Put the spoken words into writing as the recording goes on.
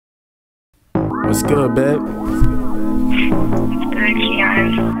What's good, babe? Good,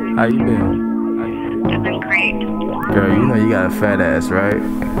 Keon. How you been? I've been great. Girl, you know you got a fat ass, right?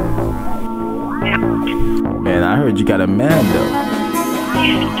 Yep. Man, I heard you got a man, though.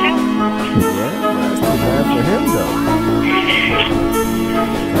 Yeah, Yeah, that's too bad for him, though.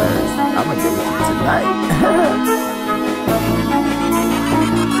 I'm gonna get with you tonight.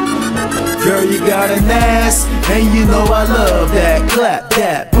 Girl, you got an ass, and you know I love that. Clap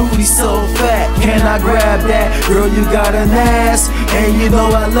that, booty so fat, can I grab that? Girl, you got an ass, and you know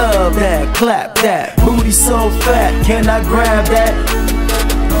I love that. Clap that, booty so fat, can I grab that?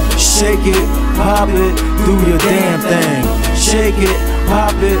 Shake it, pop it, do your damn thing. Shake it,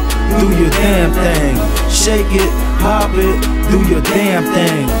 pop it, do your damn thing. Shake it, pop it, do your damn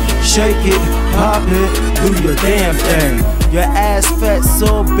thing. Shake it, pop it, do your damn thing. Your ass fat,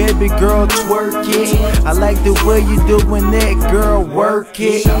 so baby girl twerk it. I like the way you doing that, girl, work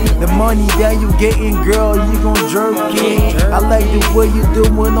it. The money that you getting, girl, you gon' jerk it. I like the way you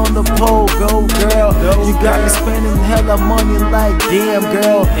doing on the pole, go girl. You got me spending hella money like damn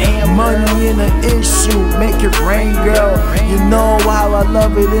girl. Money in an issue, make it rain, girl. You know how I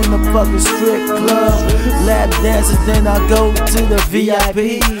love it in the fucking strip club. Lap dances, then I go to the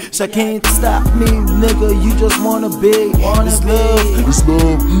VIP. So I can't stop me, nigga, you just wanna be. This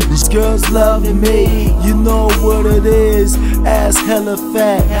love, this girl's loving me. You know what it is, ass hella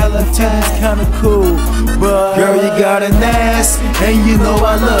fat, hella titties kinda cool. But girl, you got an ass, and you know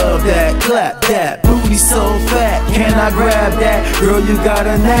I love that. Clap that, booty so fat, can I grab that? Girl, you got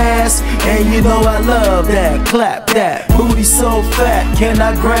an ass, and you know I love that. Clap that, booty so fat, can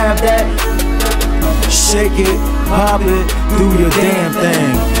I grab that? Shake it, pop it, do your damn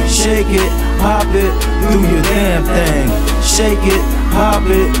thing. Shake it, pop it, do your damn thing. Shake it, pop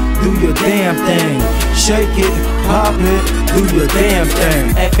it, do your damn thing. Shake it, pop it, do your damn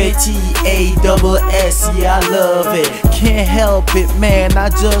thing. FATASS, yeah, I love it. Can't help it, man, I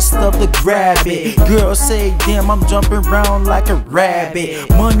just love to grab it. Girl say, damn, I'm jumping around like a rabbit.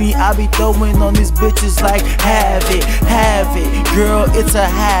 Money I be throwing on these bitches like have it, girl, it's a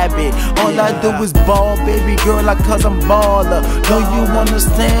habit. All I do is ball, baby girl, like cause I'm baller. Do you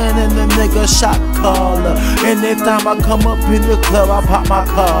understand? And the nigga shot caller. Anytime I come up in the club, I pop my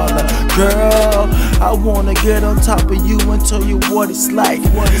collar. Girl, I wanna get on top of you and tell you what it's like.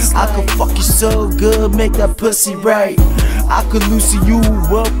 I could fuck you so good, make that pussy right. I could loosen you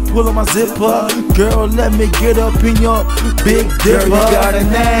up, pull on my zipper. Girl, let me get up in your big dipper. Girl, you got an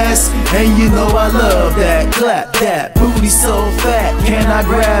ass, and you know I love that. Clap that, booty so fat, can I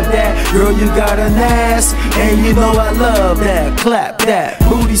grab that? Girl, you got an ass, and you know I love that. Clap that,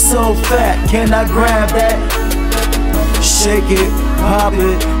 booty so fat, can I grab that? Shake it, pop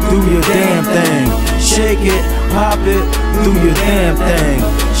it, do your damn thing. Shake it, pop it, do your damn thing.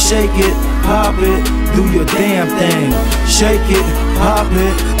 Shake it, pop it, do your damn thing. Shake it, pop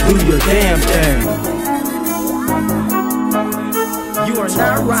it, do your damn thing. You are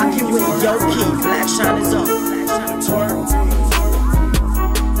now rocking with Yo Key, Black Shine